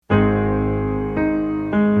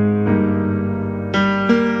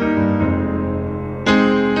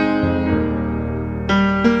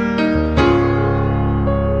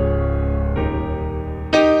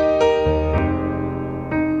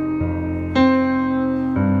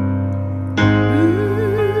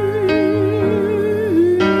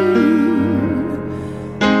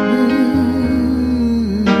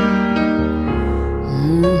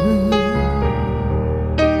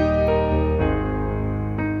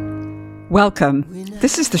Welcome.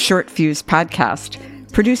 This is the Short Fuse podcast,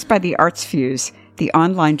 produced by the Arts Fuse, the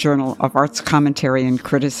online journal of arts commentary and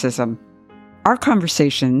criticism. Our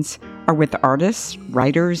conversations are with artists,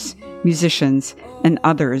 writers, musicians, and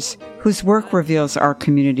others whose work reveals our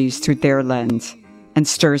communities through their lens and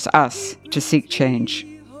stirs us to seek change.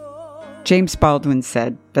 James Baldwin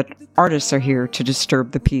said that artists are here to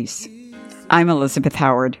disturb the peace. I'm Elizabeth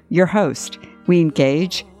Howard, your host. We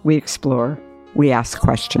engage, we explore, we ask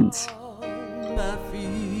questions.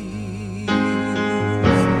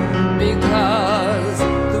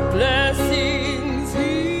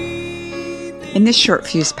 In this Short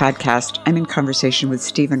Fuse podcast, I'm in conversation with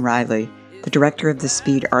Stephen Riley, the director of the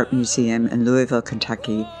Speed Art Museum in Louisville,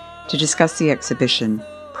 Kentucky, to discuss the exhibition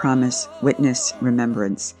Promise, Witness,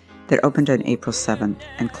 Remembrance that opened on April 7th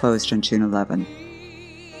and closed on June 11th.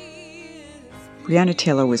 Breonna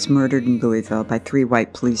Taylor was murdered in Louisville by 3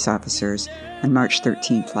 white police officers on March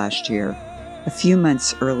 13th last year. A few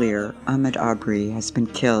months earlier, Ahmaud Arbery has been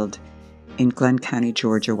killed in Glenn County,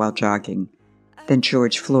 Georgia, while jogging. Then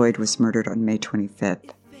George Floyd was murdered on May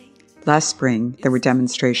 25th. Last spring, there were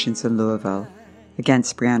demonstrations in Louisville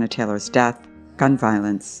against Breonna Taylor's death, gun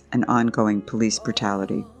violence, and ongoing police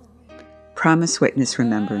brutality. Promise, Witness,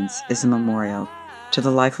 Remembrance is a memorial to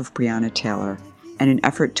the life of Breonna Taylor and an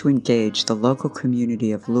effort to engage the local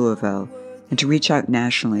community of Louisville and to reach out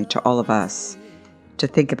nationally to all of us to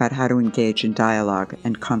think about how to engage in dialogue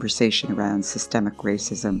and conversation around systemic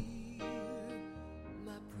racism.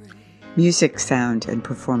 Music, sound, and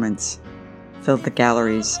performance filled the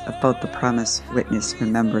galleries of both the Promise, Witness,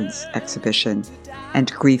 Remembrance exhibition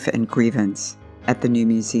and Grief and Grievance at the New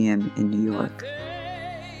Museum in New York.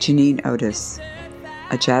 Janine Otis,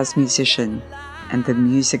 a jazz musician and the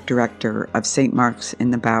music director of St. Mark's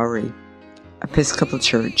in the Bowery, Episcopal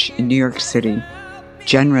Church in New York City,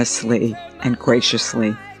 generously and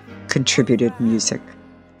graciously contributed music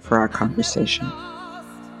for our conversation.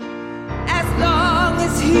 As long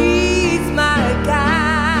as he's my guide.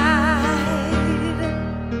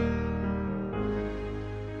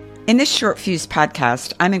 In this Short Fuse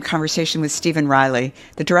podcast, I'm in conversation with Stephen Riley,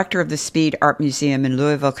 the director of the Speed Art Museum in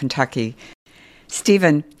Louisville, Kentucky.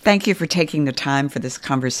 Stephen, thank you for taking the time for this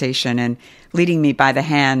conversation and leading me by the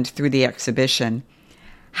hand through the exhibition.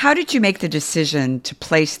 How did you make the decision to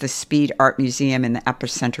place the Speed Art Museum in the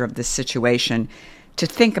epicenter of this situation, to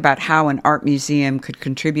think about how an art museum could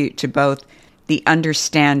contribute to both the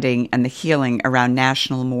understanding and the healing around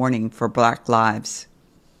national mourning for Black lives?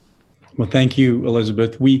 Well, thank you,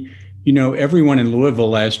 Elizabeth. Everyone in Louisville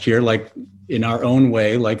last year, like in our own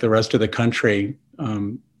way, like the rest of the country,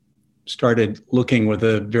 started looking with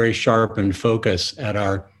a very sharpened focus at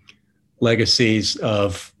our legacies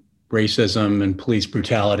of racism and police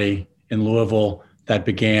brutality in Louisville. That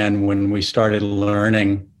began when we started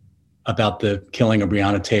learning about the killing of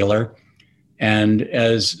Breonna Taylor. And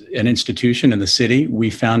as an institution in the city, I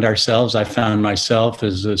found myself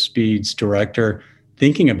as a Speed's director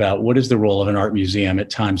thinking about what is the role of an art museum at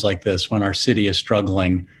times like this when our city is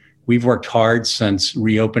struggling. We've worked hard since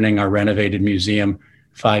reopening our renovated museum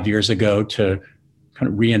 5 years ago to kind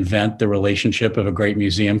of reinvent the relationship of a great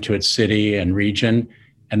museum to its city and region.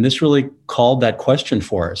 And this really called that question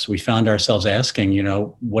for us. We found ourselves asking,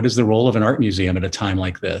 what is the role of an art museum at a time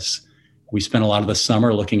like this? We spent a lot of the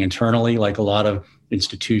summer looking internally, like a lot of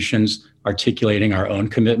institutions, articulating our own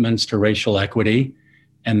commitments to racial equity.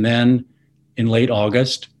 And then in late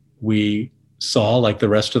August, we saw, like the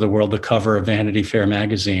rest of the world, the cover of Vanity Fair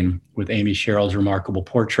magazine with Amy Sherrill's remarkable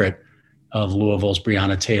portrait of Louisville's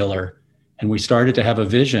Breonna Taylor. And we started to have a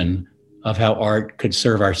vision of how art could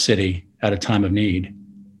serve our city at a time of need.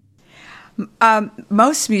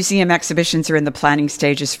 Most museum exhibitions are in the planning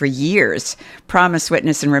stages for years. Promise,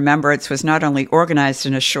 Witness, and Remembrance was not only organized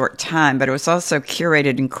in a short time, but it was also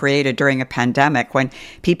curated and created during a pandemic when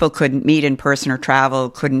people couldn't meet in person or travel,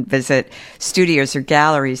 couldn't visit studios or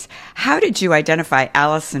galleries. How did you identify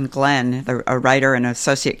Allison Glenn, a writer and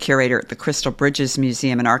associate curator at the Crystal Bridges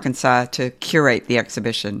Museum in Arkansas, to curate the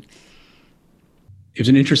exhibition? It was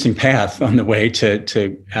an interesting path on the way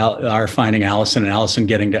to our finding Allison and Allison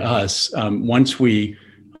getting to us. Once we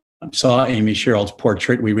saw Amy Sherrill's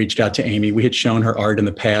portrait, we reached out to Amy. We had shown her art in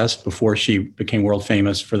the past before she became world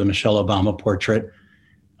famous for the Michelle Obama portrait.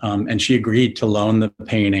 And she agreed to loan the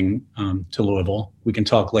painting to Louisville. We can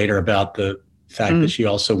talk later about the fact that she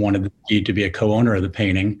also wanted to be a co-owner of the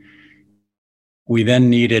painting. We then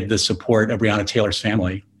needed the support of Breonna Taylor's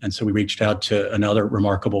family. And so we reached out to another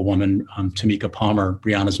remarkable woman, Tamika Palmer,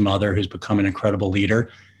 Breonna's mother, who's become an incredible leader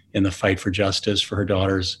in the fight for justice for her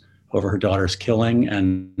daughter's killing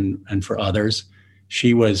and for others.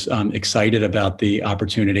 She was excited about the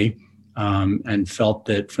opportunity. and felt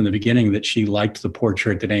that from the beginning that she liked the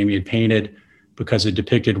portrait that Amy had painted because it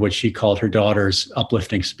depicted what she called her daughter's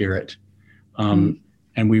uplifting spirit.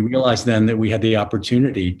 And we realized then that we had the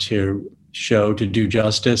opportunity to do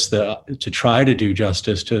justice, to try to do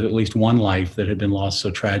justice to at least one life that had been lost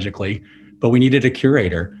so tragically. But we needed a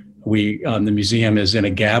curator. The museum is in a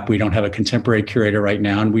gap. We don't have a contemporary curator right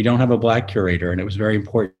now, and we don't have a Black curator. And it was very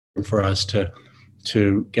important for us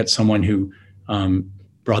to get someone who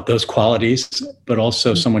brought those qualities, but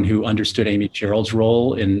also someone who understood Amy Gerald's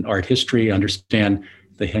role in art history, understand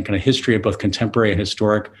the kind of history of both contemporary and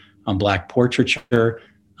historic Black portraiture.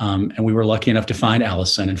 And we were lucky enough to find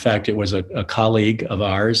Allison. In fact, it was a colleague of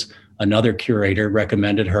ours, another curator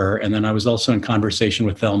recommended her. And then I was also in conversation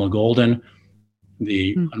with Thelma Golden,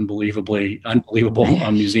 the unbelievable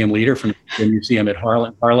museum leader from the museum at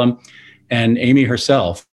Harlem, and Amy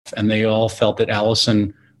herself. And they all felt that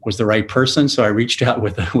Allison was the right person. So I reached out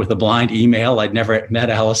with a blind email. I'd never met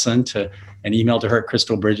Allison, an email to her at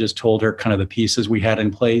Crystal Bridges, told her kind of the pieces we had in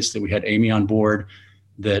place, that we had Amy on board,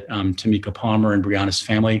 that Tamika Palmer and Brianna's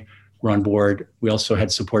family were on board. We also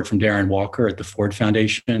had support from Darren Walker at the Ford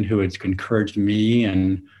Foundation, who had encouraged me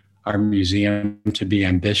and our museum to be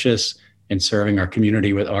ambitious in serving our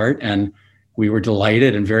community with art. And we were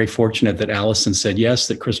delighted and very fortunate that Allison said yes,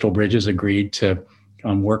 that Crystal Bridges agreed to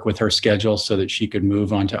work with her schedule so that she could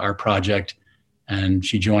move on to our project. And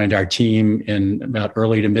she joined our team in about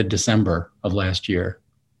early to mid-December of last year.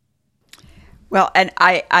 Well, and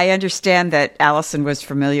I understand that Allison was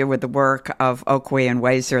familiar with the work of Okwe and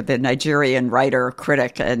Wazer, the Nigerian writer,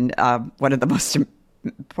 critic, and one of the most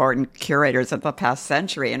important curators of the past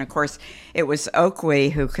century. And of course, it was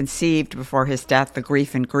Okwe who conceived before his death the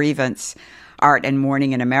Grief and Grievance Art and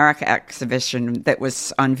Mourning in America exhibition that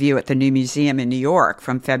was on view at the New Museum in New York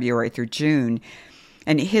from February through June.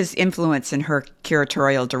 And his influence in her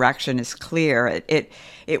curatorial direction is clear.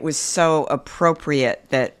 It was so appropriate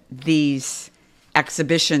that these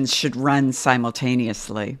exhibitions should run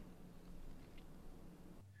simultaneously.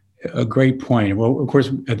 A great point. Well, of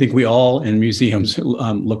course, I think we all in museums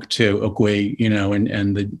look to Okwe,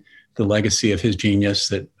 and the legacy of his genius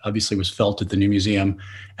that obviously was felt at the New Museum.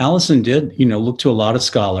 Allison did, look to a lot of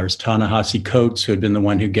scholars. Ta-Nehisi Coates, who had been the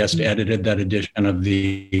one who guest edited that edition of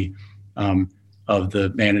the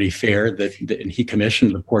Vanity Fair, and he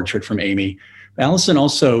commissioned the portrait from Amy. Allison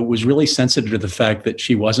also was really sensitive to the fact that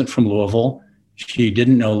she wasn't from Louisville. She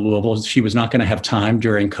didn't know Louisville. She was not going to have time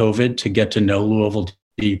during COVID to get to know Louisville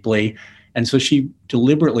deeply. And so she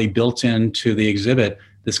deliberately built into the exhibit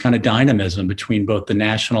this kind of dynamism between both the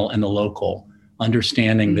national and the local,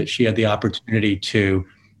 understanding that she had the opportunity to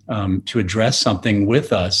address something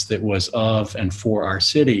with us that was of and for our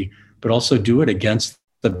city, but also do it against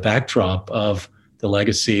the backdrop of the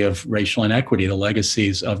legacy of racial inequity, the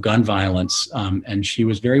legacies of gun violence. And she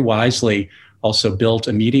was very wisely also built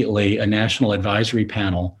immediately a national advisory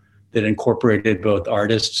panel that incorporated both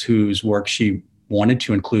artists whose work she wanted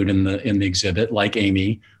to include in the exhibit, like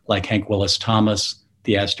Amy, like Hank Willis Thomas,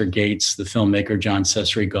 Theaster Gates, the filmmaker John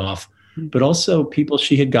Cesare Goff, but also people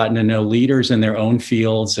she had gotten to know, leaders in their own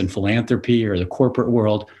fields in philanthropy or the corporate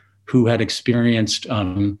world, who had experienced,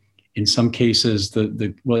 in some cases,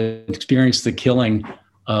 experienced the killing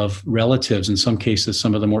of relatives, in some cases,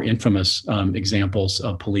 some of the more infamous examples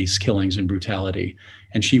of police killings and brutality.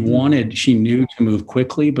 And she knew to move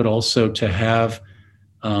quickly, but also to have,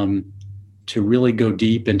 to really go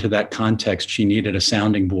deep into that context, she needed a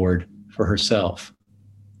sounding board for herself.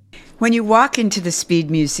 When you walk into the Speed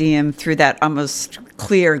Museum through that almost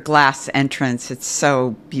clear glass entrance, it's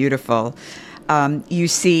so beautiful. You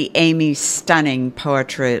see Amy's stunning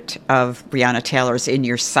portrait of Breonna Taylor's in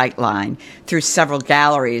your sightline through several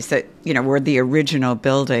galleries that, were the original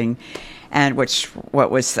building, and what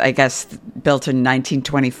was, I guess, built in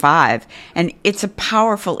 1925. And it's a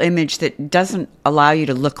powerful image that doesn't allow you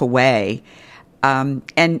to look away.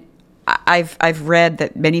 And I've read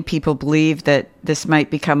that many people believe that this might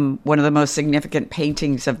become one of the most significant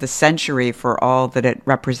paintings of the century for all that it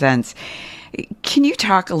represents. Can you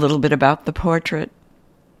talk a little bit about the portrait?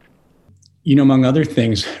 Among other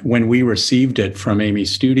things, when we received it from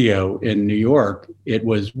Amy's studio in New York, it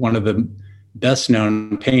was one of the best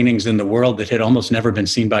known paintings in the world that had almost never been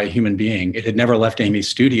seen by a human being. It had never left Amy's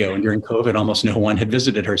studio, and during COVID, almost no one had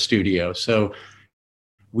visited her studio. So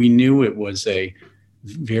we knew it was an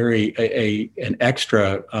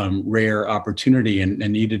extra rare opportunity and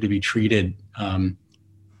needed to be treated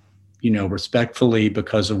respectfully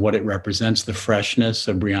because of what it represents, the freshness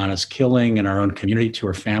of Breonna's killing in our own community, to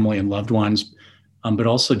her family and loved ones, but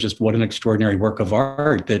also just what an extraordinary work of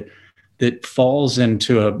art that falls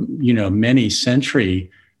into a many century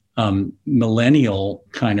millennial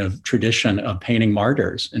kind of tradition of painting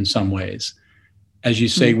martyrs in some ways. As you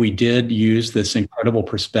say, we did use this incredible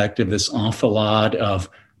perspective, this enfilade of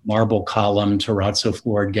marble column, terrazzo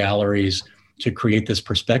floored galleries to create this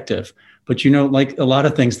perspective. But, like a lot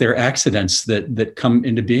of things, there are accidents that come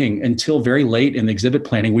into being. Until very late in the exhibit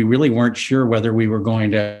planning, we really weren't sure whether we were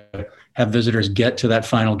going to have visitors get to that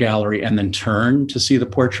final gallery and then turn to see the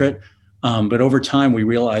portrait. But over time, we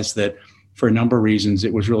realized that for a number of reasons,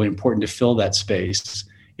 it was really important to fill that space.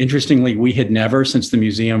 Interestingly, we had never, since the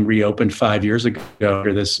museum reopened 5 years ago,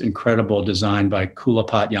 after this incredible design by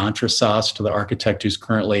Kulapat Yantrasast, the architect who's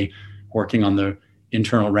currently working on the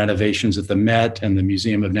internal renovations at the Met and the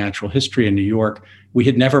Museum of Natural History in New York, we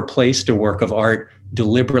had never placed a work of art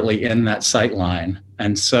deliberately in that sightline.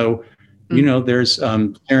 And so, there's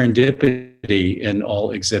serendipity in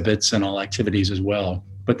all exhibits and all activities as well.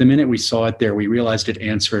 But the minute we saw it there, we realized it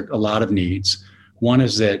answered a lot of needs. One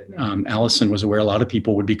is that Allison was aware a lot of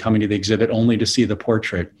people would be coming to the exhibit only to see the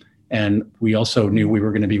portrait. And we also knew we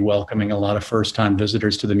were going to be welcoming a lot of first-time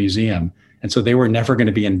visitors to the museum. And so they were never going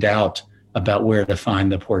to be in doubt about where to find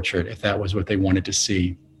the portrait if that was what they wanted to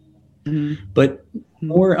see. Mm-hmm. But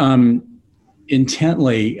more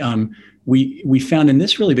intently, we found, and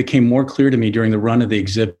this really became more clear to me during the run of the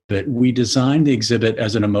exhibit, we designed the exhibit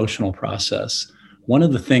as an emotional process. One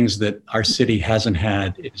of the things that our city hasn't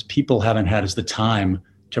had is people haven't had is the time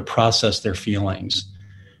to process their feelings.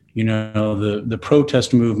 The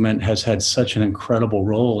protest movement has had such an incredible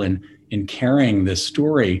role in carrying this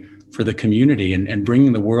story for the community and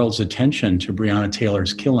bringing the world's attention to Breonna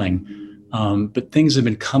Taylor's killing. But things have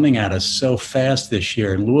been coming at us so fast this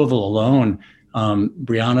year. In Louisville alone,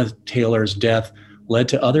 Breonna Taylor's death led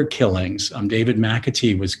to other killings. David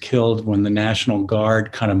McAtee was killed when the National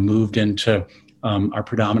Guard kind of moved into our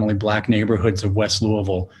predominantly Black neighborhoods of West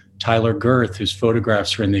Louisville. Tyler Girth, whose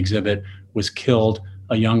photographs are in the exhibit, was killed,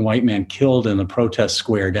 a young white man killed in the protest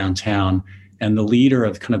square downtown. And the leader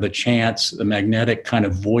of kind of the chants, the magnetic kind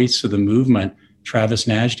of voice of the movement, Travis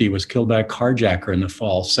Najdy, was killed by a carjacker in the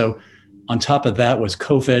fall. So on top of that was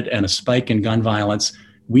COVID and a spike in gun violence.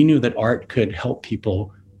 We knew that art could help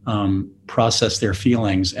people process their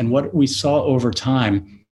feelings. And what we saw over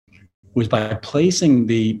time was by placing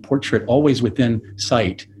the portrait always within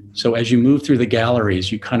sight. So as you move through the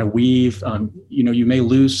galleries, you kind of weave, you may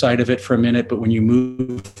lose sight of it for a minute, but when you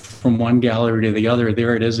move from one gallery to the other,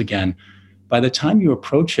 there it is again. By the time you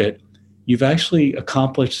approach it, you've actually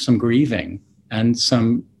accomplished some grieving and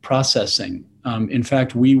some processing. In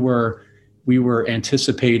fact, we were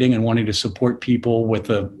anticipating and wanting to support people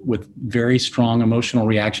with very strong emotional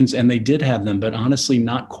reactions, and they did have them, but honestly,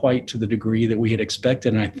 not quite to the degree that we had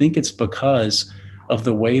expected. And I think it's because of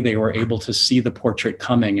the way they were able to see the portrait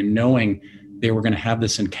coming and knowing they were going to have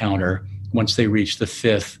this encounter once they reached the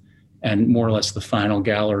fifth and more or less the final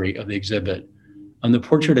gallery of the exhibit. The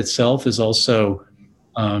portrait itself is also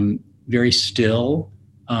very still.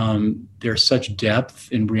 There's such depth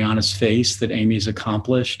in Breonna's face that Amy's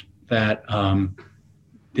accomplished that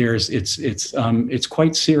it's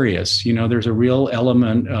quite serious. There's a real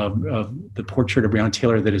element of the portrait of Breonna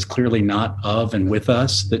Taylor that is clearly not of and with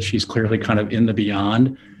us, that she's clearly kind of in the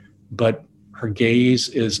beyond, but her gaze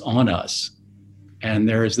is on us. And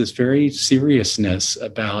there is this very seriousness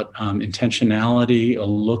about intentionality, a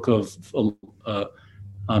look of,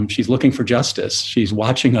 she's looking for justice. She's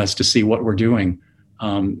watching us to see what we're doing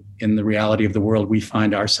in the reality of the world we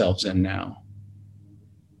find ourselves in now.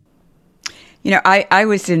 I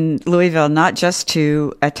was in Louisville not just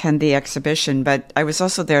to attend the exhibition, but I was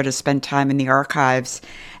also there to spend time in the archives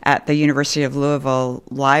at the University of Louisville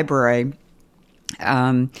Library,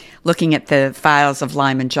 looking at the files of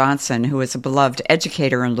Lyman Johnson, who was a beloved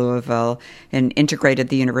educator in Louisville and integrated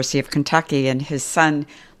the University of Kentucky. And his son,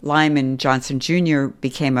 Lyman Johnson Jr.,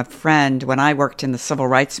 became a friend when I worked in the civil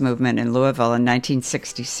rights movement in Louisville in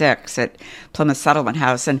 1966 at Plymouth Settlement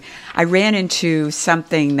House. And I ran into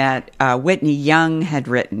something that Whitney Young had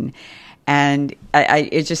written, and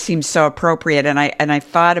it just seemed so appropriate. And I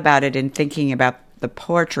thought about it in thinking about the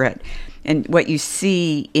portrait and what you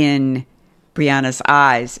see in Breonna's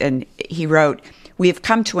eyes. And he wrote, "We have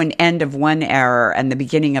come to an end of one era and the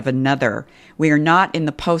beginning of another. We are not in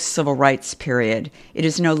the post-civil rights period. It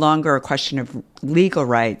is no longer a question of legal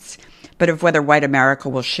rights, but of whether white America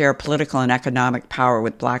will share political and economic power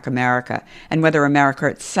with Black America, and whether America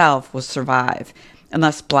itself will survive.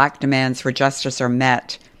 Unless Black demands for justice are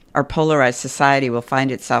met, our polarized society will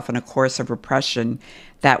find itself on a course of repression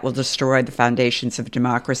that will destroy the foundations of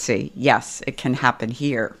democracy. Yes, it can happen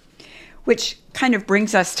here." Which kind of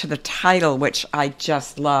brings us to the title, which I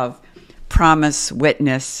just love, Promise,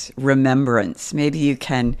 Witness, Remembrance. Maybe you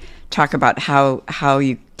can talk about how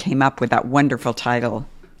you came up with that wonderful title.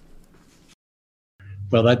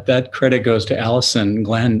 Well, that credit goes to Allison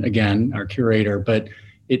Glenn, again, our curator, but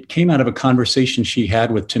it came out of a conversation she had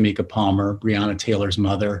with Tamika Palmer, Breonna Taylor's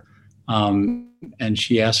mother. And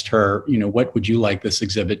she asked her, what would you like this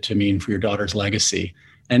exhibit to mean for your daughter's legacy?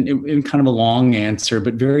 And it kind of a long answer,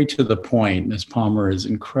 but very to the point. Ms. Palmer is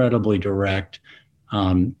incredibly direct,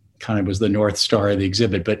 kind of was the North Star of the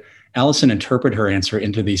exhibit. But Allison interpreted her answer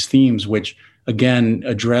into these themes, which again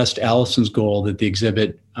addressed Allison's goal that the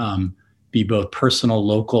exhibit be both personal,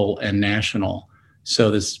 local, and national.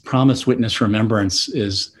 So this Promise, Witness, Remembrance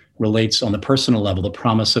relates on the personal level, the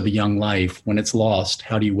promise of a young life. When it's lost,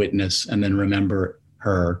 how do you witness and then remember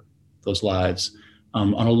those lives?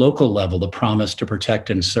 On a local level, the promise to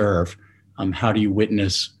protect and serve. How do you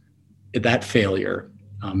witness that failure?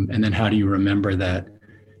 And then how do you remember that?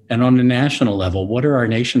 And on a national level, what are our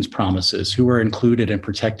nation's promises? Who are included and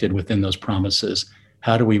protected within those promises?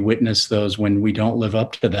 How do we witness those when we don't live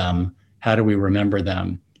up to them? How do we remember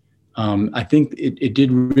them? I think it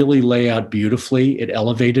did really lay out beautifully. It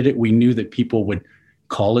elevated it. We knew that people would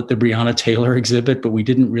call it the Breonna Taylor exhibit, but we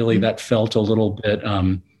didn't really, that felt a little bit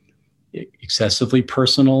excessively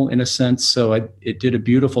personal in a sense. So it did a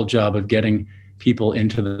beautiful job of getting people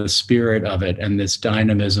into the spirit of it and this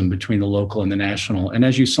dynamism between the local and the national. And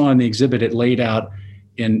as you saw in the exhibit, it laid out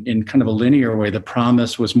in kind of a linear way. The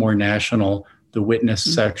promise was more national. The witness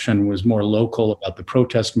section was more local, about the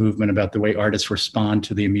protest movement, about the way artists respond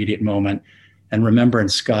to the immediate moment. And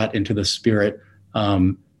Remembrance got into the spirit, a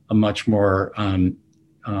much more kind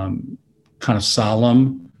of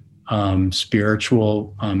solemn,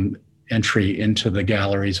 spiritual entry into the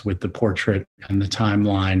galleries with the portrait and the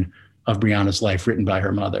timeline of Breonna's life written by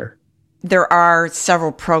her mother. There are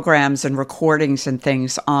several programs and recordings and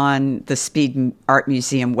things on the Speed Art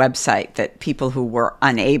Museum website that people who were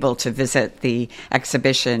unable to visit the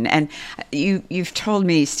exhibition. And you've told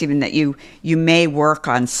me, Stephen, that you may work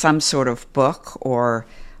on some sort of book or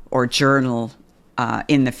journal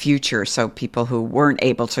in the future, so people who weren't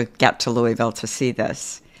able to get to Louisville to see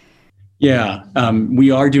this. Yeah,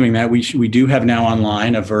 we are doing that. We do have now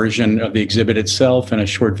online a version of the exhibit itself and a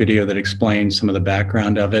short video that explains some of the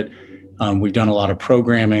background of it. We've done a lot of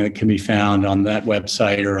programming that can be found on that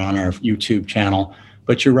website or on our YouTube channel.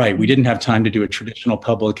 But you're right, we didn't have time to do a traditional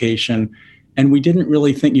publication. And we didn't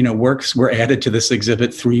really think, works were added to this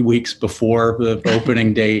exhibit 3 weeks before the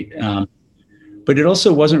opening date. But it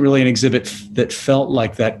also wasn't really an exhibit that felt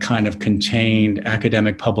like that kind of contained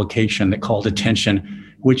academic publication that called attention,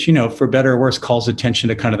 which, for better or worse, calls attention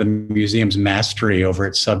to kind of the museum's mastery over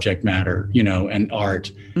its subject matter, and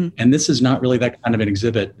art. And this is not really that kind of an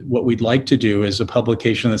exhibit. What we'd like to do is a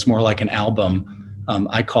publication that's more like an album,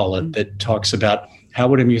 I call it, that talks about how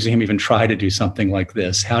would a museum even try to do something like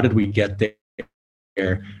this? How did we get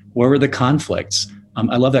there? Where were the conflicts?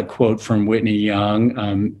 I love that quote from Whitney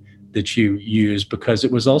Young that you used, because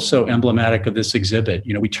it was also emblematic of this exhibit.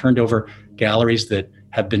 We turned over galleries that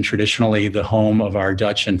have been traditionally the home of our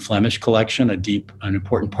Dutch and Flemish collection, an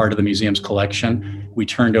important part of the museum's collection. We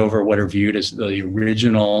turned over what are viewed as the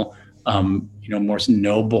original, more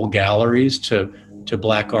noble galleries to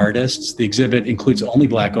Black artists. The exhibit includes only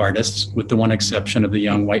Black artists, with the one exception of the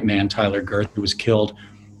young white man, Tyler Girth, who was killed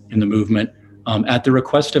in the movement at the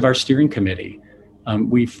request of our steering committee.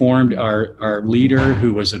 We formed our leader,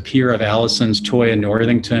 who was a peer of Allison's, Toya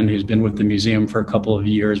Northington, who's been with the museum for a couple of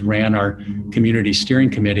years, ran our community steering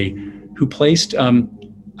committee, who placed,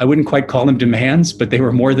 I wouldn't quite call them demands, but they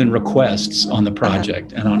were more than requests on the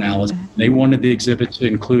project and on Allison. They wanted the exhibit to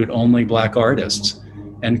include only Black artists,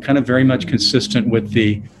 and kind of very much consistent with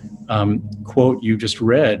the quote you just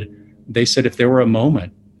read. They said if there were a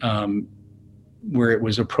moment where it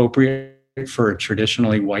was appropriate for a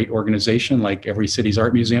traditionally white organization like Every City's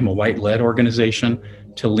Art Museum, a white-led organization,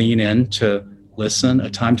 to lean in, to listen, a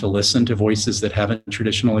time to listen to voices that haven't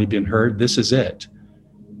traditionally been heard, this is it.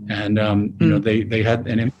 And, they had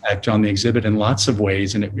an impact on the exhibit in lots of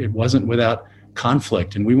ways, and it wasn't without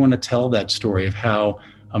conflict. And we want to tell that story of how,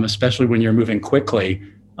 especially when you're moving quickly,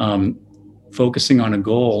 focusing on a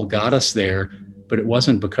goal got us there, but it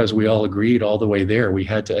wasn't because we all agreed all the way there. We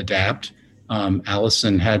had to adapt.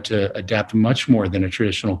 Allison had to adapt much more than a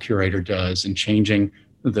traditional curator does in changing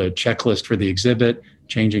the checklist for the exhibit,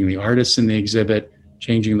 changing the artists in the exhibit,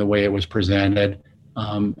 changing the way it was presented.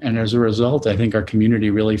 And as a result, I think our community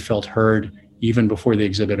really felt heard even before the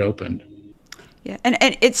exhibit opened. Yeah, and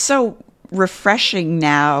it's so refreshing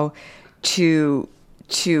now to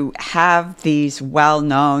have these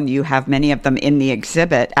well-known, you have many of them in the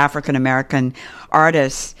exhibit, African-American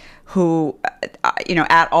artists who,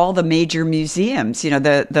 at all the major museums.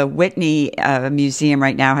 The Whitney Museum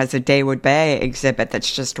right now has a Dawood Bay exhibit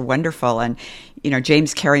that's just wonderful. And,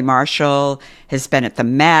 James Carey Marshall has been at the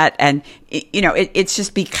Met. And, it's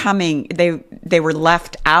just becoming, they were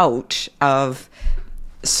left out of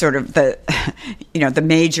sort of the, the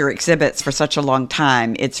major exhibits for such a long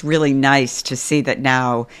time. It's really nice to see that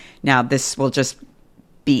now this will just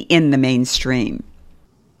be in the mainstream.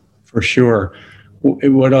 For sure.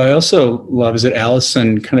 What I also love is that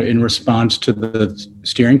Allison, kind of in response to the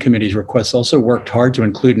steering committee's requests, also worked hard to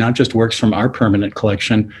include not just works from our permanent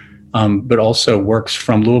collection, but also works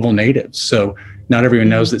from Louisville natives. So not everyone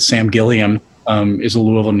knows that Sam Gilliam is a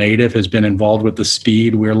Louisville native, has been involved with the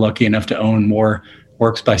Speed. We're lucky enough to own more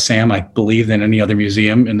works by Sam, I believe, than any other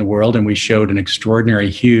museum in the world. And we showed an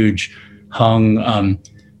extraordinary, huge hung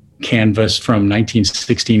canvas from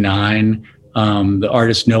 1969. The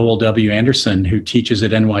artist Noel W. Anderson, who teaches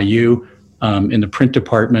at NYU in the print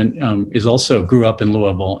department, grew up in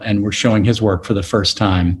Louisville, and we're showing his work for the first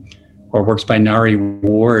time. Or works by Nari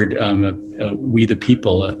Ward, We the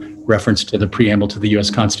People, a reference to the preamble to the U.S.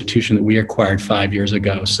 Constitution that we acquired 5 years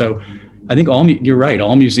ago. So I think you're right,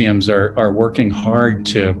 all museums are working hard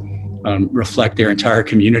to reflect their entire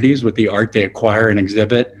communities with the art they acquire and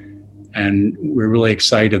exhibit. And we're really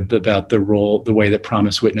excited about the way that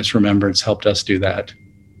Promise, Witness, Remembrance helped us do that.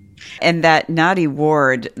 And that Nadi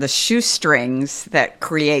Ward, the shoestrings that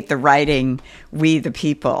create the writing, We the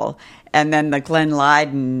People, and then the Glenn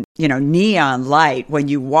Lydon, neon light, when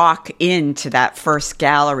you walk into that first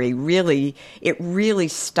gallery, it really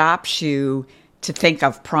stops you to think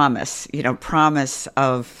of promise, promise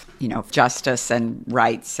of, justice and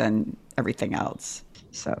rights and everything else.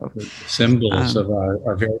 So the symbols of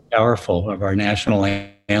are very powerful, of our national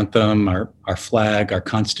anthem, our flag, our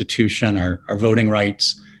Constitution, our voting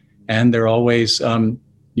rights, and they're always,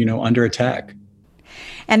 under attack.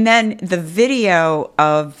 And then the video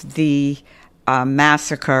of the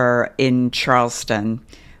massacre in Charleston,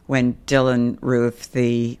 when Dylan Roof,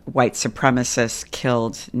 the white supremacist,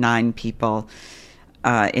 killed 9 people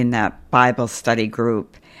in that Bible study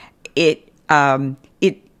group. It's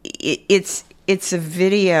a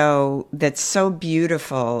video that's so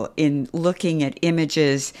beautiful in looking at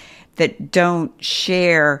images that don't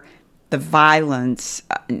share the violence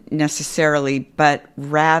necessarily, but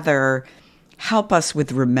rather help us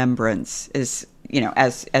with remembrance, as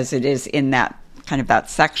it is in that kind of that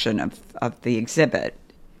section of the exhibit.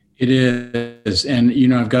 It is. And,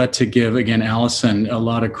 I've got to give, again, Allison a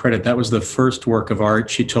lot of credit. That was the first work of art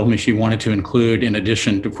she told me she wanted to include, in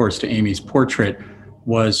addition, of course, to Amy's portrait,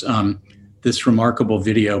 was this remarkable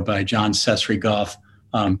video by John Cessary Goff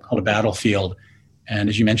called A Battlefield. And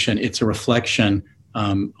as you mentioned, it's a reflection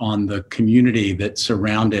on the community that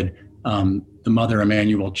surrounded the Mother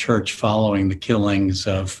Emanuel Church following the killings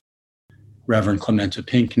of Reverend Clementa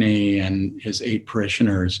Pinckney and his 8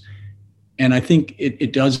 parishioners. And I think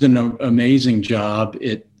it does an amazing job.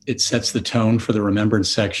 It sets the tone for the Remembrance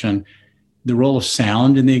section. The role of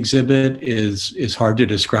sound in the exhibit is hard to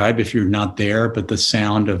describe if you're not there, but the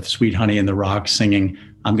sound of Sweet Honey in the Rock singing,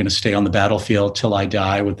 I'm going to stay on the battlefield till I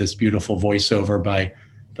die, with this beautiful voiceover by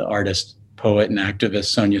the artist, poet, and activist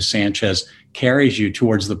Sonia Sanchez, carries you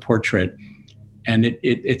towards the portrait. And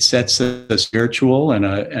it sets a spiritual and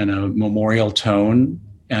a memorial tone,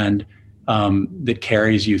 and that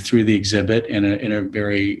carries you through the exhibit in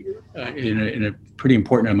a pretty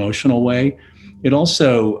important emotional way. It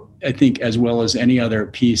also, I think, as well as any other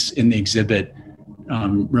piece in the exhibit,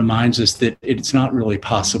 reminds us that it's not really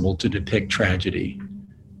possible to depict tragedy.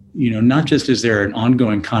 Not just is there an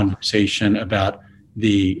ongoing conversation about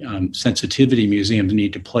the sensitivity museums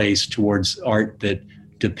need to place towards art that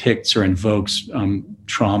depicts or invokes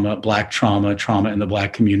trauma, Black trauma in the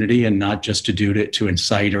Black community, and not just to do it to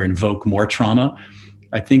incite or invoke more trauma.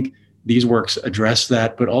 I think these works address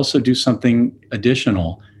that, but also do something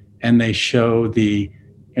additional. And they show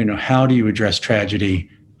how do you address tragedy,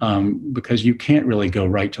 because you can't really go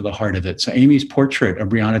right to the heart of it. So Amy's portrait of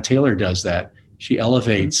Breonna Taylor does that. She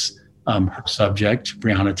elevates her subject,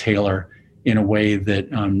 Breonna Taylor, in a way that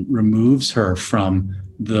removes her from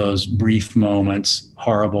those brief moments,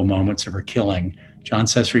 horrible moments of her killing. John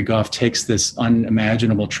Cessary Goff takes this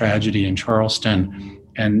unimaginable tragedy in Charleston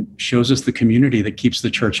and shows us the community that keeps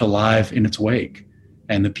the church alive in its wake,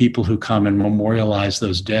 and the people who come and memorialize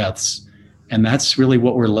those deaths. And that's really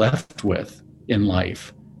what we're left with in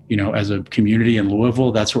life. As a community in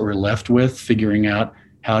Louisville, that's what we're left with, figuring out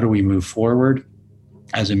how do we move forward.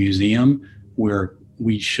 As a museum,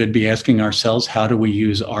 we should be asking ourselves, how do we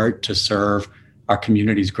use art to serve our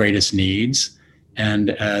community's greatest needs? And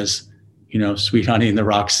as Sweet Honey in the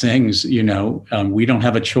Rock sings, we don't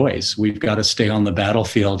have a choice. We've got to stay on the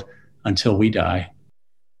battlefield until we die.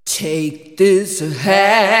 Take this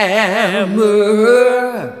hammer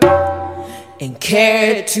and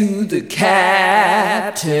carry it to the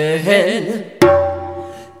captain.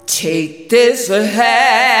 Take this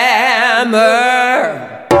hammer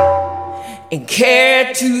and carry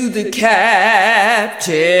it to the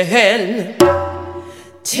captain.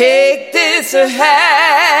 Take this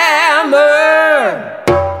hammer,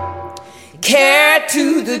 carry it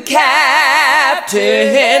to the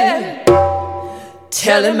captain.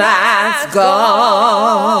 Tell him I's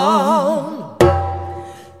gone.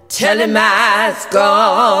 Tell him I's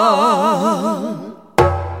gone.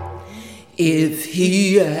 If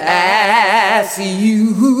he asks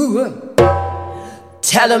you,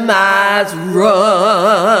 tell him I's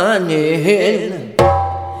running.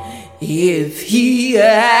 If he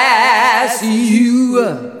asks you,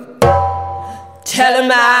 tell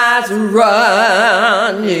him I's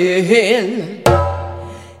running.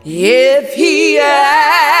 If he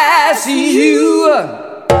asks you,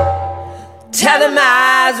 tell him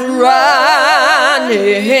I's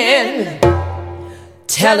running.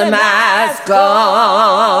 Tell him I's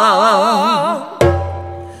gone.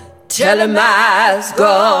 Tell him I's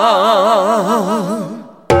gone.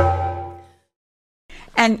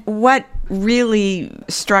 And what really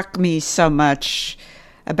struck me so much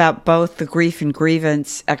about both the Grief and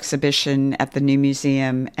Grievance exhibition at the New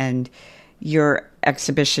Museum and your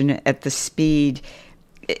exhibition at the Speed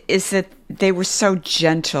is that they were so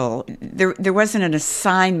gentle. There wasn't an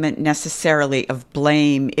assignment necessarily of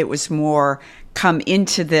blame. It was more come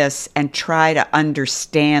into this and try to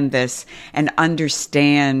understand this and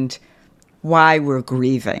understand why we're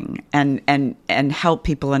grieving and help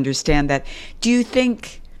people understand that. Do you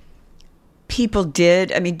think people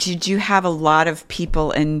did? I mean, did you have a lot of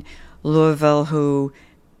people in Louisville who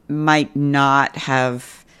might not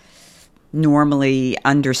have normally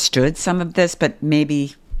understood some of this, but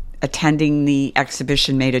maybe attending the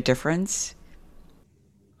exhibition made a difference?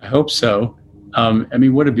 I hope so.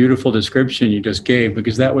 What a beautiful description you just gave,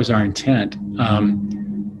 because that was our intent.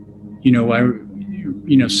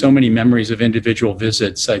 So many memories of individual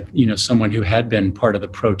visits. Someone who had been part of the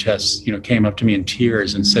protests, came up to me in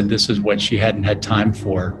tears and said this is what she hadn't had time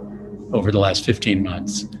for over the last 15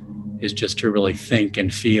 months, is just to really think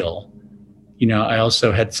and feel. I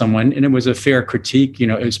also had someone, and it was a fair critique, it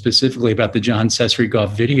was specifically about the John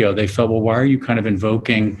Sesrigoff video. They felt, well, why are you kind of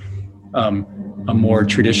invoking a more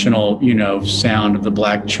traditional, sound of the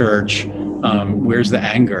Black church? Where's the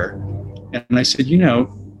anger? And I said,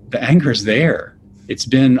 the anger's there. It's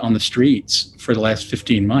been on the streets for the last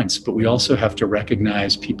 15 months, but we also have to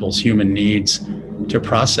recognize people's human needs to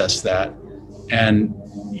process that. And,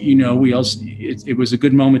 it was a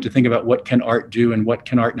good moment to think about what can art do and what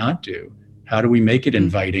can art not do? How do we make it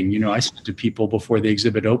inviting? I said to people before the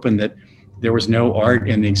exhibit opened that there was no art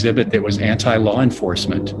in the exhibit that was anti-law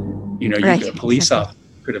enforcement. Right. A police officer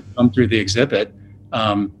could have come through the exhibit,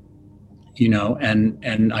 and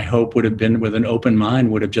I hope would have been with an open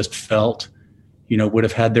mind, would have just felt, would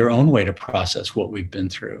have had their own way to process what we've been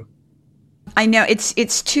through. I know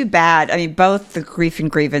it's too bad. I mean, both the Grief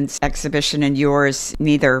and Grievance exhibition and yours,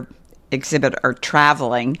 neither exhibit are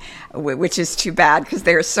traveling, which is too bad because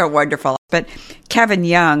they're so wonderful. But Kevin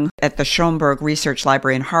Young at the Schomburg Research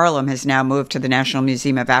Library in Harlem has now moved to the National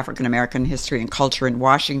Museum of African American History and Culture in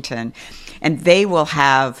Washington, and they will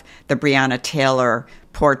have the Breonna Taylor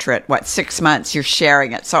portrait, 6 months, you're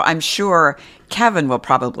sharing it. So I'm sure Kevin will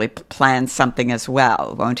probably plan something as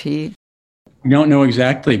well, won't he? We don't know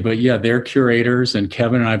exactly, but yeah, they're curators, and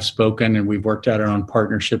Kevin and I have spoken, and we've worked out our own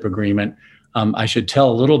partnership agreement. I should tell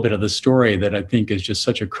a little bit of the story that I think is just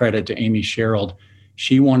such a credit to Amy Sherald.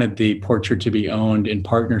 She wanted the portrait to be owned in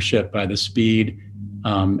partnership by the Speed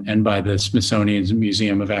and by the Smithsonian's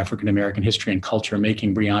Museum of African American History and Culture,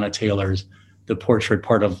 making Breonna Taylor's the portrait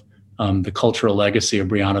part of the cultural legacy of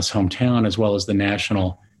Breonna's hometown, as well as the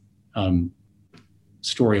national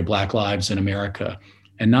story of Black lives in America.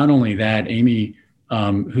 And not only that, Amy,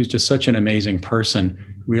 who's just such an amazing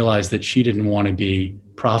person, realized that she didn't want to be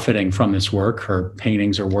profiting from this work. Her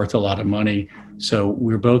paintings are worth a lot of money. So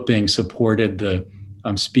we're both being supported. The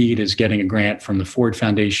Speed is getting a grant from the Ford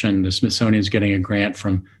Foundation. The Smithsonian is getting a grant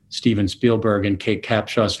from Steven Spielberg and Kate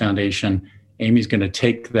Capshaw's foundation. Amy's going to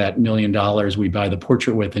take that $1 million we buy the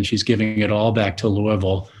portrait with, and she's giving it all back to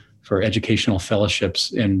Louisville for educational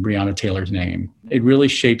fellowships in Breonna Taylor's name. It really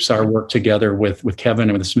shapes our work together with Kevin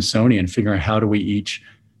and with the Smithsonian, figuring out how do we each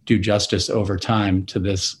do justice over time to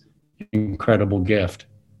this incredible gift.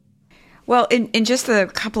 Well, in just the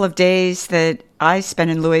couple of days that I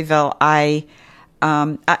spent in Louisville, I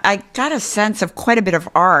got a sense of quite a bit of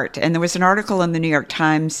art. And there was an article in the New York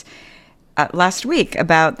Times last week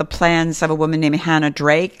about the plans of a woman named Hannah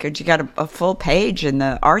Drake. And she got a full page in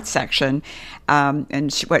the art section.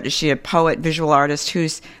 And she a poet, visual artist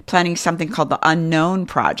who's planning something called the Unknown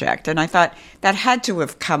Project. And I thought that had to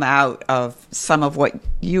have come out of some of what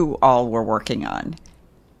you all were working on.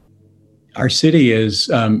 Our city is,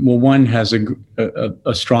 one, has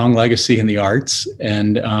a strong legacy in the arts.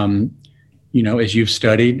 And, as you've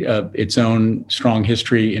studied, its own strong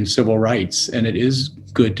history in civil rights. And it is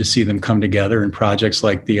good to see them come together in projects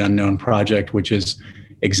like the Unknown Project, which is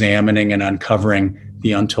examining and uncovering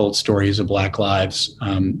the untold stories of Black lives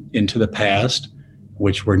into the past,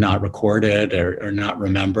 which were not recorded or not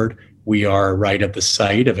remembered. We are right at the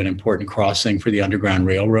site of an important crossing for the Underground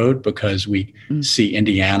Railroad because we see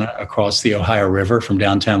Indiana across the Ohio River from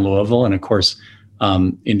downtown Louisville. And of course,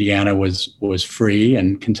 Indiana was free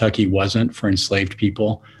and Kentucky wasn't for enslaved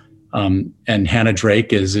people. And Hannah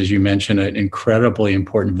Drake is, as you mentioned, an incredibly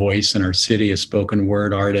important voice in our city, a spoken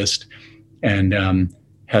word artist, and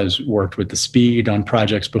has worked with the Speed on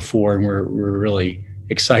projects before. And we're really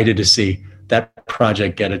excited to see that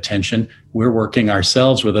project get attention. We're working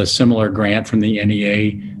ourselves with a similar grant from the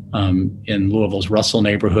NEA in Louisville's Russell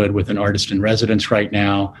neighborhood with an artist in residence right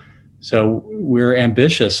now. So we're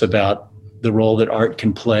ambitious about the role that art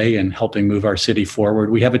can play in helping move our city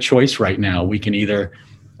forward. We have a choice right now. We can either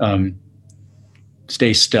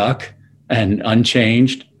stay stuck and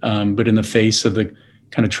unchanged, but in the face of the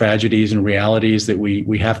kind of tragedies and realities that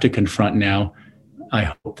we have to confront now,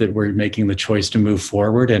 I hope that we're making the choice to move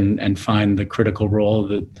forward and find the critical role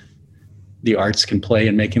that the arts can play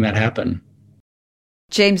in making that happen.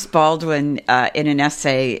 James Baldwin, in an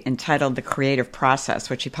essay entitled The Creative Process,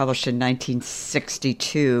 which he published in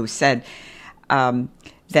 1962, said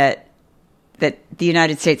that the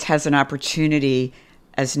United States has an opportunity,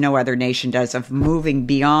 as no other nation does, of moving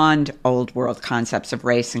beyond old world concepts of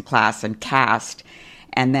race and class and caste,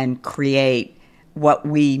 and then create what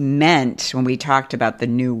we meant when we talked about the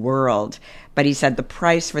new world. But he said the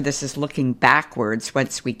price for this is looking backwards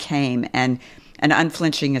whence we came and an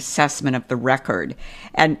unflinching assessment of the record.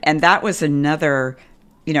 And that was another,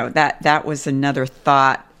 that was another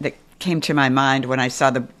thought that came to my mind when I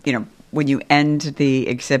saw when you end the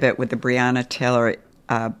exhibit with the Breonna Taylor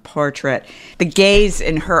portrait, the gaze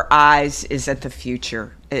in her eyes is at the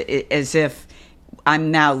future, as if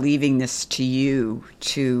I'm now leaving this to you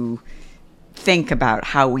to think about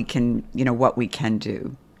how we can, what we can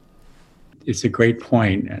do. It's a great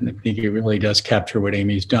point, and I think it really does capture what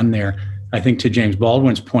Amy's done there. I think to James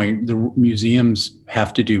Baldwin's point, the museums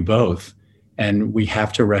have to do both, and we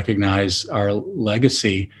have to recognize our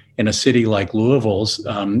legacy. In a city like Louisville's,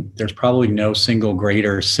 there's probably no single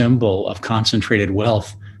greater symbol of concentrated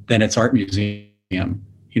wealth than its art museum.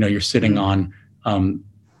 You're sitting on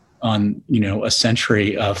a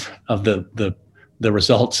century of the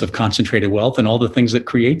results of concentrated wealth and all the things that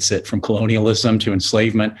creates it, from colonialism to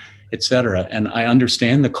enslavement, et cetera. And I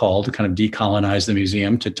understand the call to kind of decolonize the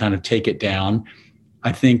museum, to kind of take it down.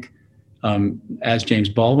 I think, as James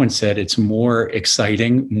Baldwin said, it's more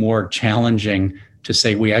exciting, more challenging to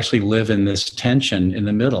say we actually live in this tension in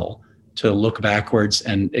the middle, to look backwards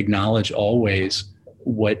and acknowledge always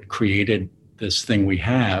what created this thing we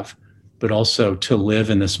have, but also to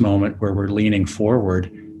live in this moment where we're leaning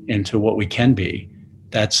forward into what we can be.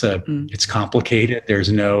 It's complicated.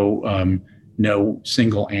 There's no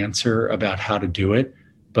single answer about how to do it,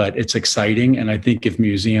 but it's exciting. And I think if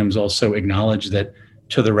museums also acknowledge that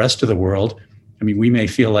to the rest of the world, we may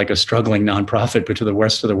feel like a struggling nonprofit, but to the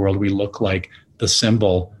rest of the world, we look like the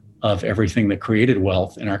symbol of everything that created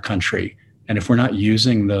wealth in our country. And if we're not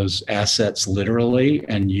using those assets literally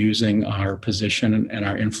and using our position and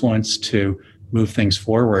our influence to move things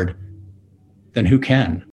forward, then who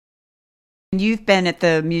can? You've been at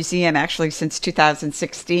the museum actually since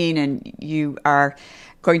 2016, and you are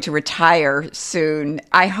going to retire soon.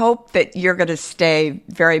 I hope that you're going to stay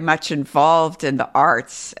very much involved in the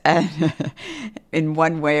arts in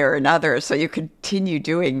one way or another, so you continue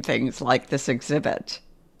doing things like this exhibit.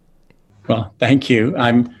 Well, thank you.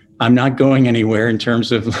 I'm not going anywhere in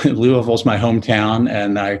terms of Louisville's my hometown,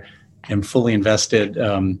 and I am fully invested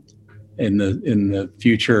in the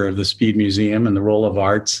future of the Speed Museum and the role of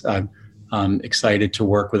arts. I'm excited to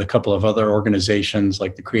work with a couple of other organizations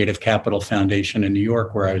like the Creative Capital Foundation in New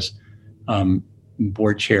York, where I was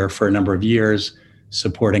board chair for a number of years,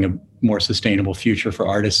 supporting a more sustainable future for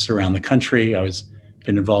artists around the country. I was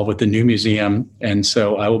been involved with the new museum, and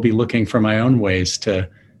so I will be looking for my own ways to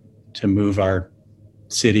move our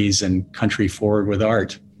cities and country forward with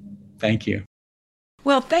art. Thank you.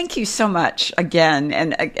 Well, thank you so much again.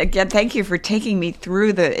 And again, thank you for taking me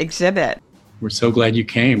through the exhibit. We're so glad you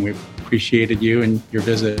came. We appreciated you and your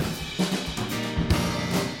visit.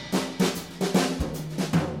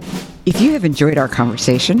 If you have enjoyed our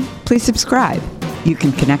conversation, please subscribe. You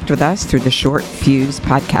can connect with us through the Short Fuse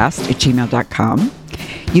podcast at gmail.com.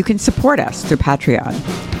 You can support us through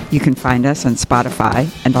Patreon. You can find us on Spotify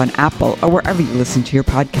and on Apple or wherever you listen to your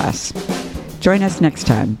podcasts. Join us next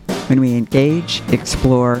time when we engage,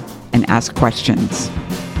 explore, and ask questions.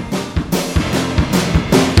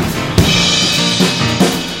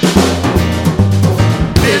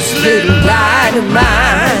 This little light of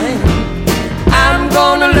mine, I'm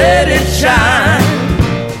gonna let it shine.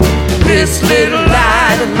 This little light